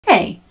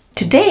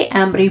Today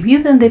I'm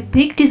reviewing the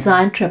Pact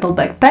design travel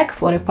backpack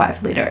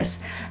 45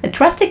 liters, a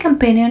trusted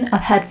companion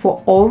I've had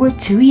for over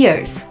 2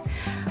 years.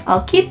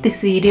 I'll keep this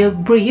video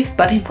brief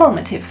but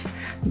informative.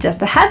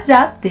 Just a heads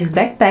up, this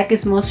backpack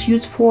is most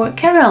used for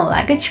carry-on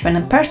luggage than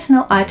a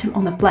personal item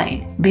on a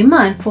plane. Be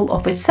mindful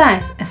of its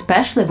size,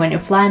 especially when you're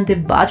flying the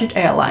budget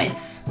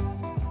airlines.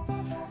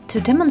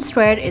 To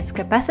demonstrate its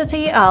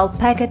capacity, I'll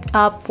pack it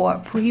up for a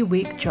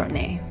 3-week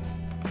journey.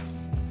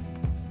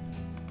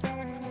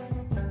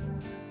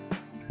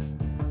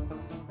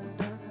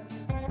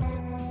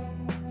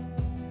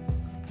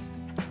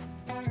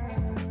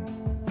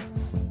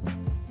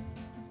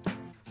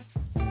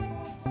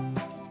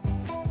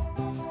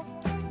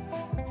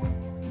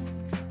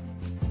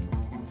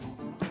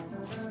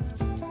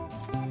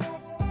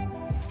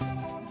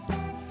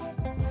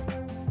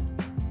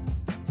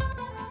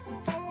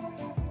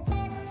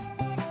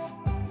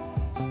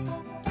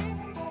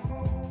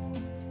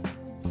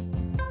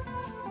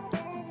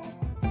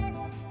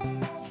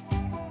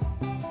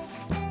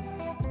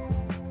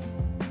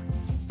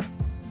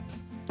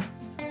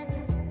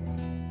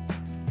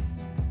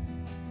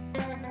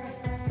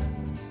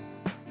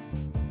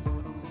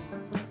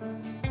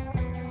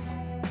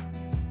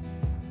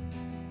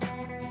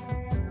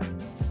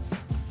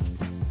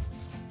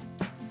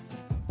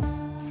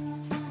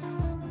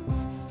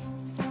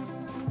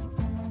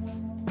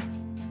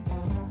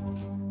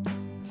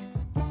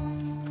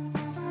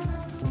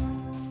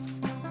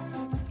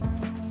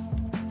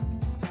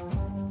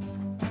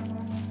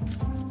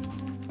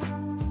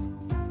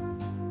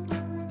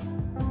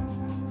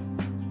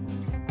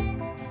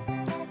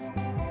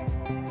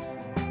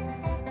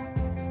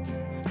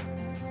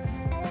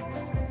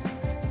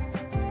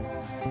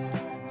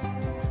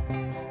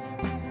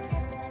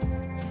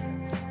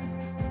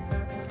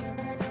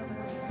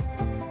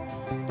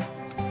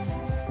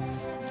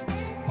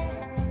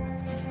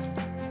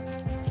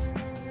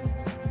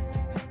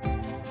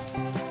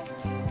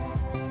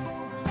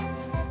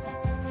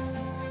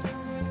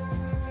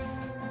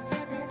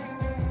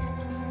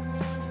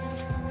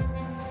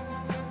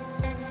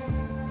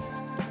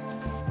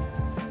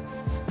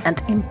 An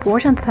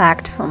important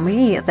fact for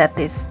me that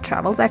this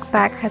travel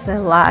backpack has a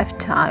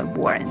lifetime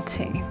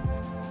warranty.